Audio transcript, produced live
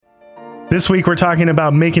This week we're talking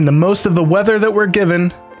about making the most of the weather that we're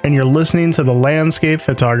given, and you're listening to the Landscape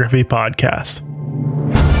Photography Podcast.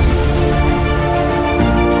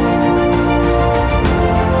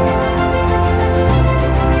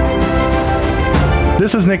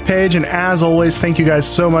 This is Nick Page, and as always, thank you guys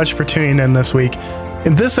so much for tuning in this week.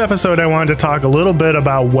 In this episode, I wanted to talk a little bit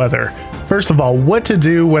about weather. First of all, what to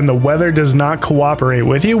do when the weather does not cooperate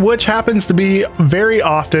with you, which happens to be very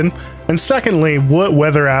often. And secondly, what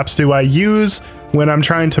weather apps do I use when I'm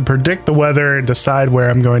trying to predict the weather and decide where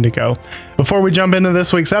I'm going to go? Before we jump into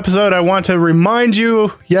this week's episode, I want to remind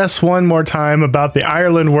you, yes, one more time, about the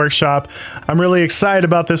Ireland workshop. I'm really excited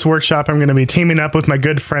about this workshop. I'm going to be teaming up with my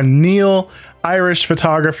good friend Neil, Irish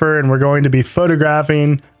photographer, and we're going to be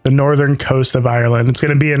photographing the northern coast of Ireland. It's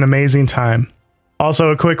going to be an amazing time. Also,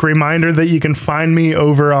 a quick reminder that you can find me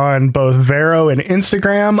over on both Vero and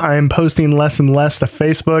Instagram. I am posting less and less to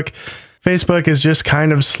Facebook. Facebook is just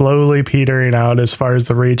kind of slowly petering out as far as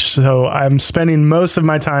the reach, so I'm spending most of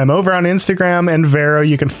my time over on Instagram and Vero.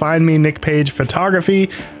 You can find me Nick Page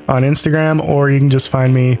Photography on Instagram, or you can just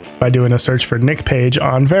find me by doing a search for Nick Page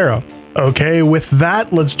on Vero. Okay, with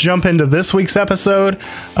that, let's jump into this week's episode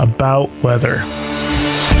about weather.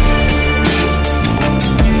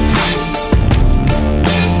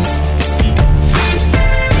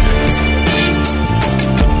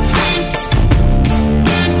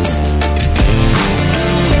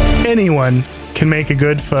 Anyone can make a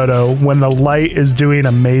good photo when the light is doing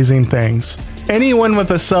amazing things. Anyone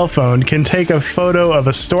with a cell phone can take a photo of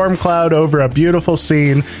a storm cloud over a beautiful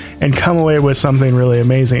scene and come away with something really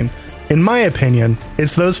amazing. In my opinion,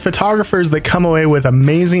 it's those photographers that come away with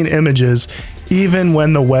amazing images even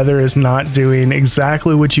when the weather is not doing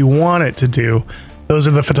exactly what you want it to do. Those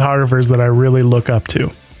are the photographers that I really look up to.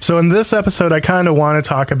 So in this episode, I kind of want to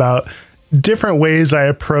talk about different ways I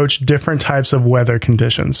approach different types of weather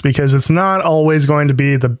conditions, because it's not always going to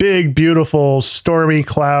be the big, beautiful, stormy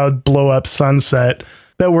cloud blow up sunset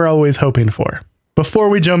that we're always hoping for. Before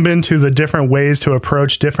we jump into the different ways to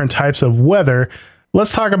approach different types of weather,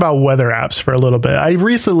 let's talk about weather apps for a little bit. I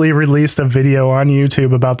recently released a video on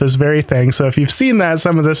YouTube about this very thing, so if you've seen that,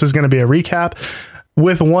 some of this is going to be a recap,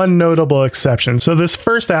 with one notable exception. So this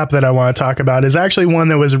first app that I want to talk about is actually one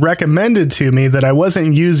that was recommended to me that I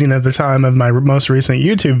wasn't using at the time of my most recent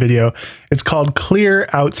YouTube video. It's called Clear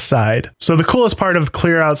Outside. So the coolest part of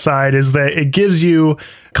Clear Outside is that it gives you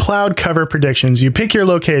cloud cover predictions. You pick your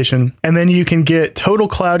location, and then you can get total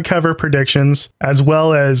cloud cover predictions, as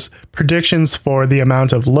well as predictions for the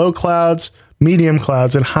amount of low clouds, medium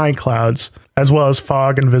clouds, and high clouds, as well as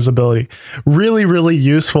fog and visibility. Really, really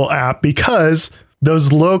useful app, because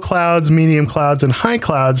those low clouds, medium clouds, and high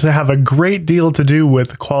clouds have a great deal to do with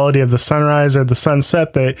the quality of the sunrise or the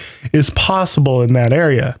sunset that is possible in that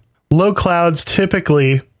area. Low clouds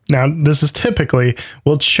typically, now this is typically,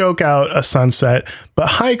 will choke out a sunset, but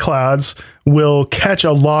high clouds will catch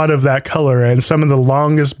a lot of that color, and some of the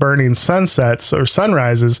longest burning sunsets or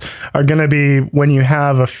sunrises are going to be when you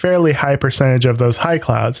have a fairly high percentage of those high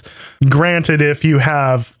clouds. Granted, if you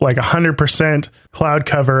have like 100% cloud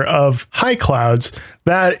cover of high clouds,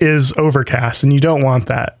 that is overcast, and you don't want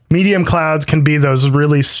that. Medium clouds can be those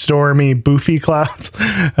really stormy, boofy clouds.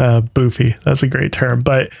 Boofy, that's a great term.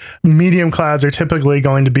 But medium clouds are typically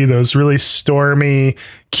going to be those really stormy,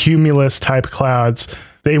 cumulus type clouds.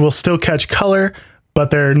 They will still catch color,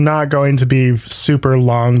 but they're not going to be super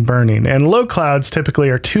long burning. And low clouds typically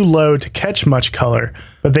are too low to catch much color,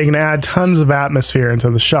 but they can add tons of atmosphere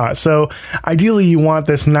into the shot. So ideally you want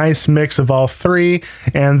this nice mix of all three,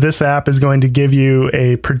 and this app is going to give you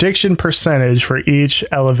a prediction percentage for each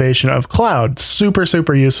elevation of cloud. Super,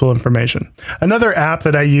 super useful information. Another app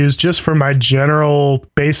that I use just for my general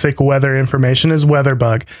basic weather information is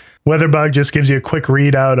WeatherBug. WeatherBug just gives you a quick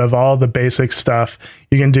readout of all the basic stuff.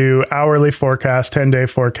 You can do hourly forecast, 10-day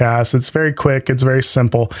forecast. It's very quick. It's very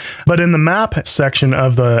simple. But in the map section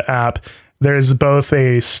of the app, there's both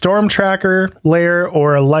a storm tracker layer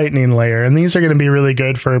or a lightning layer. And these are going to be really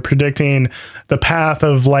good for predicting the path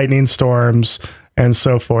of lightning storms and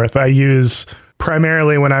so forth. I use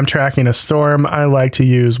primarily when I'm tracking a storm, I like to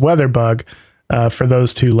use WeatherBug for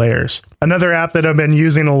those two layers. Another app that I've been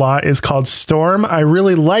using a lot is called Storm. I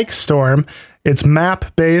really like Storm. It's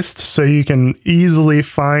map-based, so you can easily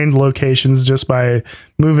find locations just by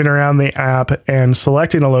moving around the app and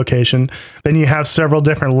selecting a location. Then you have several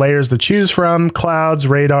different layers to choose from: clouds,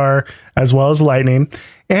 radar, as well as lightning.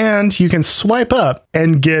 And you can swipe up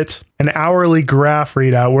and get an hourly graph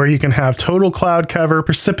readout where you can have total cloud cover,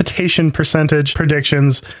 precipitation percentage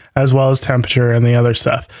predictions, as well as temperature and the other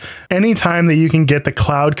stuff. Anytime that you can get the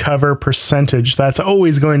cloud cover percentage, that's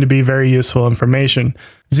always going to be very useful information.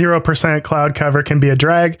 0% cloud cover can be a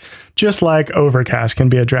drag, just like overcast can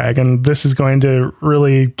be a drag. And this is going to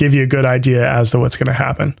really give you a good idea as to what's going to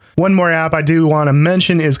happen. One more app I do want to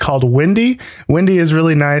mention is called Windy. Windy is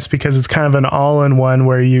really nice because it's kind of an all-in-one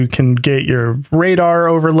where you can get your radar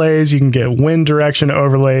overlays, you can get wind direction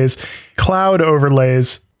overlays, cloud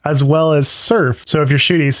overlays, as well as surf. So if you're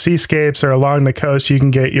shooting seascapes or along the coast, you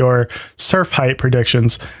can get your surf height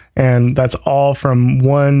predictions. And that's all from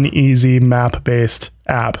one easy map-based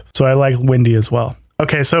app. So I like Windy as well.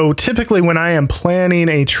 Okay, so typically when I am planning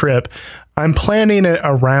a trip, I'm planning it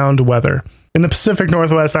around weather. In the Pacific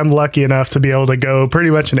Northwest, I'm lucky enough to be able to go pretty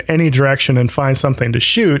much in any direction and find something to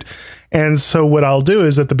shoot. And so what I'll do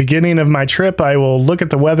is at the beginning of my trip, I will look at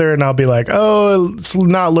the weather and I'll be like, oh, it's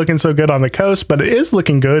not looking so good on the coast, but it is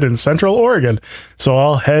looking good in Central Oregon. So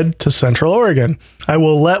I'll head to Central Oregon. I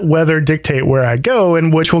will let weather dictate where I go,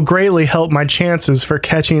 and which will greatly help my chances for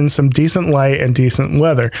catching some decent light and decent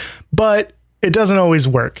weather. But it doesn't always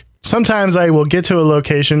work. Sometimes I will get to a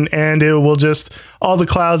location and it will just, all the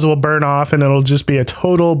clouds will burn off and it'll just be a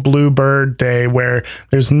total bluebird day where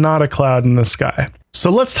there's not a cloud in the sky.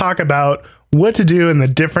 So let's talk about what to do in the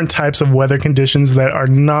different types of weather conditions that are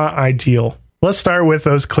not ideal. Let's start with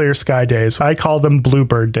those clear sky days. I call them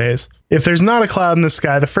bluebird days. If there's not a cloud in the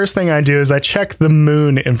sky, the first thing I do is I check the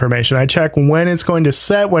moon information. I check when it's going to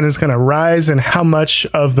set, when it's going to rise, and how much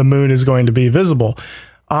of the moon is going to be visible.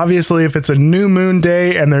 Obviously, if it's a new moon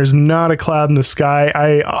day and there's not a cloud in the sky,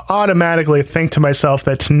 I automatically think to myself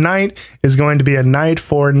that tonight is going to be a night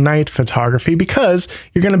for night photography because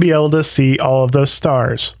you're going to be able to see all of those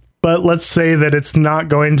stars. But let's say that it's not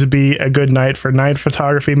going to be a good night for night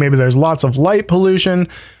photography. Maybe there's lots of light pollution.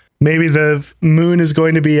 Maybe the moon is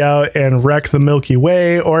going to be out and wreck the Milky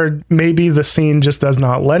Way, or maybe the scene just does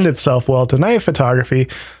not lend itself well to night photography.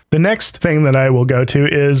 The next thing that I will go to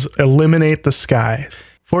is eliminate the sky.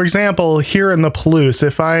 For example, here in the Palouse,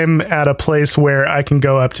 if I'm at a place where I can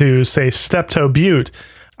go up to, say, Steptoe Butte,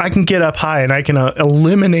 I can get up high and I can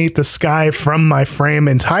eliminate the sky from my frame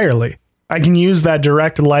entirely. I can use that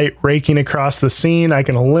direct light raking across the scene. I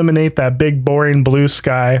can eliminate that big, boring blue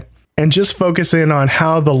sky and just focus in on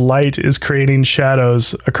how the light is creating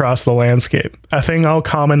shadows across the landscape. A thing I'll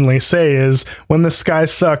commonly say is, when the sky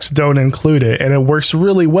sucks, don't include it. And it works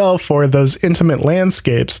really well for those intimate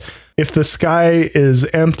landscapes. If the sky is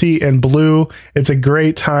empty and blue, it's a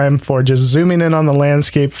great time for just zooming in on the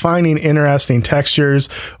landscape, finding interesting textures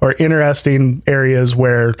or interesting areas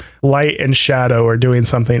where light and shadow are doing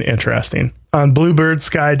something interesting. On bluebird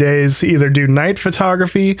sky days, either do night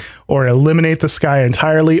photography or eliminate the sky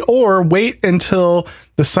entirely, or wait until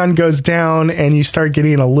the sun goes down and you start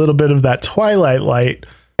getting a little bit of that twilight light,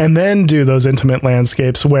 and then do those intimate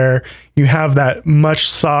landscapes where you have that much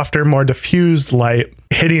softer, more diffused light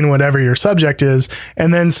hitting whatever your subject is,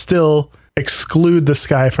 and then still exclude the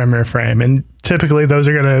sky from your frame. And typically those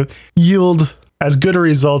are going to yield as good a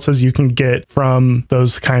results as you can get from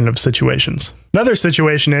those kind of situations. Another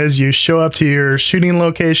situation is you show up to your shooting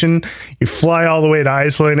location, you fly all the way to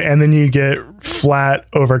Iceland, and then you get flat,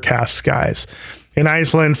 overcast skies. In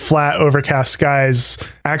Iceland, flat, overcast skies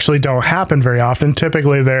actually don't happen very often.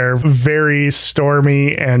 Typically, they're very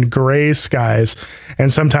stormy and gray skies,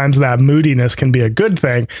 and sometimes that moodiness can be a good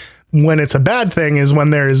thing. When it's a bad thing is when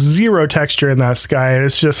there is zero texture in that sky, and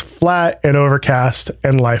it's just flat and overcast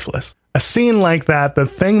and lifeless. A scene like that, the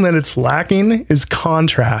thing that it's lacking is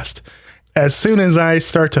contrast. As soon as I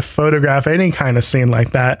start to photograph any kind of scene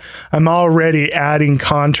like that, I'm already adding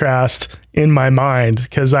contrast in my mind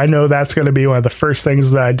because I know that's going to be one of the first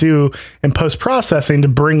things that I do in post-processing to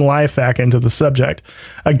bring life back into the subject.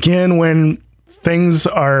 Again, when things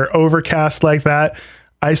are overcast like that,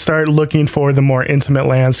 I start looking for the more intimate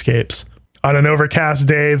landscapes. On an overcast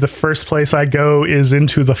day, the first place I go is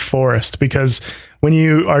into the forest, because when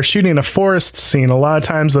you are shooting a forest scene, a lot of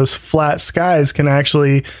times those flat skies can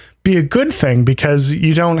actually be a good thing because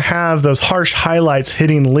you don't have those harsh highlights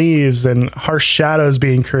hitting leaves and harsh shadows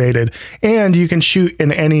being created, and you can shoot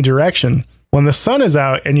in any direction. When the sun is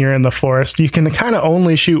out and you're in the forest, you can kind of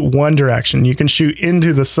only shoot one direction. You can shoot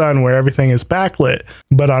into the sun where everything is backlit,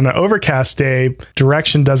 but on an overcast day,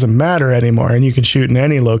 direction doesn't matter anymore and you can shoot in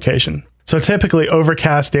any location. So typically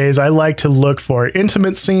overcast days, I like to look for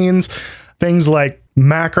intimate scenes, things like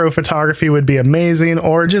Macro photography would be amazing,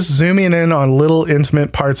 or just zooming in on little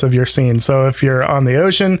intimate parts of your scene. So if you're on the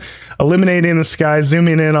ocean, eliminating the sky,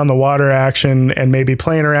 zooming in on the water action, and maybe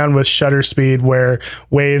playing around with shutter speed where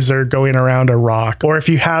waves are going around a rock. Or if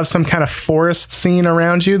you have some kind of forest scene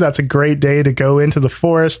around you, that's a great day to go into the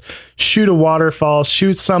forest, shoot a waterfall,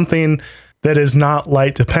 shoot something that is not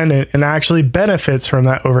light dependent and actually benefits from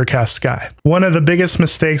that overcast sky. One of the biggest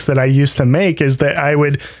mistakes that I used to make is that I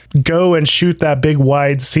would go and shoot that big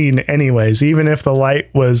wide scene anyways, even if the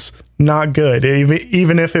light was not good,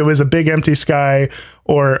 even if it was a big empty sky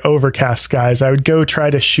or overcast skies, I would go try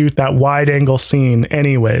to shoot that wide angle scene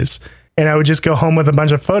anyways. And I would just go home with a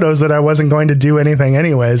bunch of photos that I wasn't going to do anything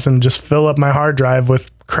anyways and just fill up my hard drive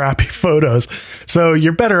with crappy photos. So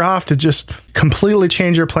you're better off to just completely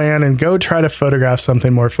change your plan and go try to photograph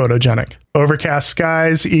something more photogenic. Overcast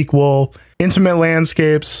skies equal intimate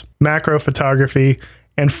landscapes, macro photography,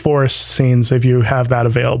 and forest scenes if you have that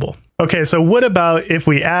available. Okay, so what about if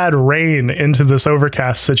we add rain into this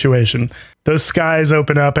overcast situation? Those skies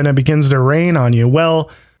open up and it begins to rain on you.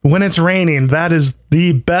 Well, when it's raining, that is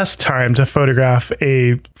the best time to photograph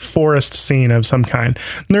a forest scene of some kind.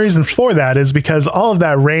 And the reason for that is because all of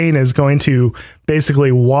that rain is going to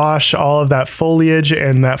basically wash all of that foliage,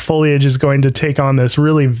 and that foliage is going to take on this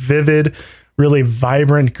really vivid, really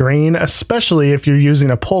vibrant green, especially if you're using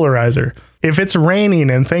a polarizer. If it's raining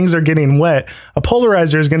and things are getting wet, a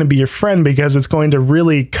polarizer is going to be your friend because it's going to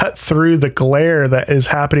really cut through the glare that is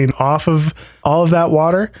happening off of all of that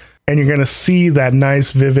water. And you're going to see that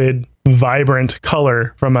nice, vivid, vibrant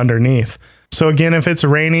color from underneath. So again, if it's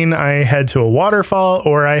raining, I head to a waterfall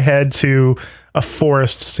or I head to a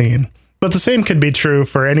forest scene. But the same could be true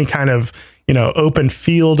for any kind of, open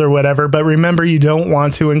field or whatever. But remember, you don't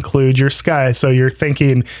want to include your sky. So you're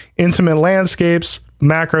thinking intimate landscapes,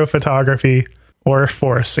 macro photography, or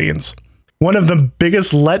forest scenes. One of the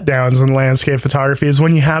biggest letdowns in landscape photography is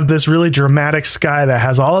when you have this really dramatic sky that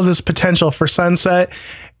has all of this potential for sunset,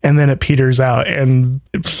 and then it peters out and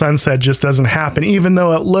sunset just doesn't happen, even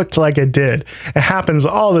though it looked like it did. It happens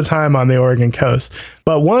all the time on the Oregon coast.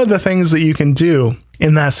 But one of the things that you can do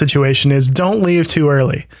in that situation is don't leave too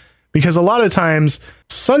early, because a lot of times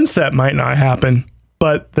sunset might not happen,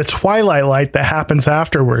 but the twilight light that happens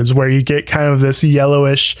afterwards, where you get kind of this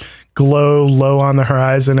yellowish glow low on the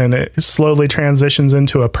horizon and it slowly transitions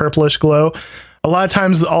into a purplish glow. A lot of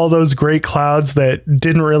times, all those great clouds that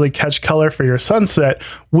didn't really catch color for your sunset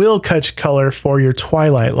will catch color for your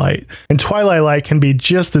twilight light. And twilight light can be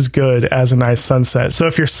just as good as a nice sunset. So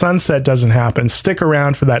if your sunset doesn't happen, stick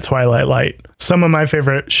around for that twilight light. Some of my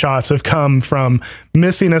favorite shots have come from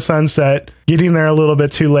missing a sunset, getting there a little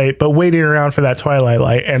bit too late, but waiting around for that twilight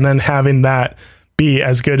light and then having that be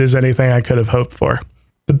as good as anything I could have hoped for.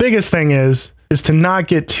 The biggest thing is to not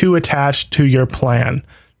get too attached to your plan,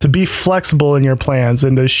 to be flexible in your plans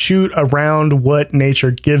and to shoot around what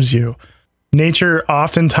nature gives you. Nature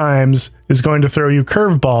oftentimes is going to throw you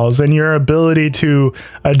curveballs, and your ability to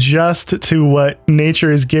adjust to what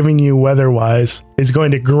nature is giving you weather-wise is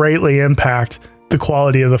going to greatly impact the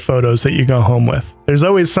quality of the photos that you go home with. There's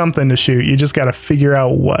always something to shoot. You just got to figure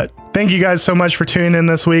out what. Thank you guys so much for tuning in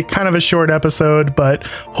this week. Kind of a short episode, but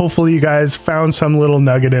hopefully you guys found some little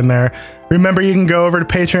nugget in there. Remember, you can go over to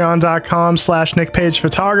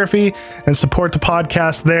patreon.com/NickPagePhotography and support the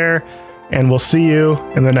podcast there. And we'll see you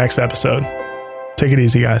in the next episode. Take it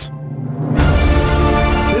easy, guys.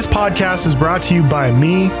 This podcast is brought to you by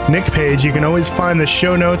me, Nick Page. You can always find the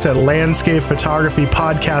show notes at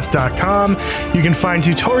landscapephotographypodcast.com. You can find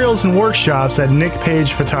tutorials and workshops at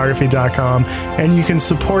nickpagephotography.com. And you can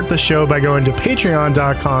support the show by going to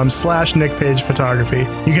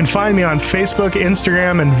patreon.com/nickpagephotography. You can find me on Facebook,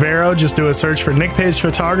 Instagram, and Vero. Just do a search for Nick Page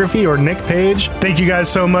Photography or Nick Page. Thank you guys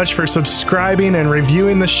so much for subscribing and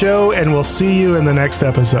reviewing the show, and we'll see you in the next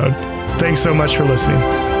episode. Thanks so much for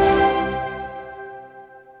listening.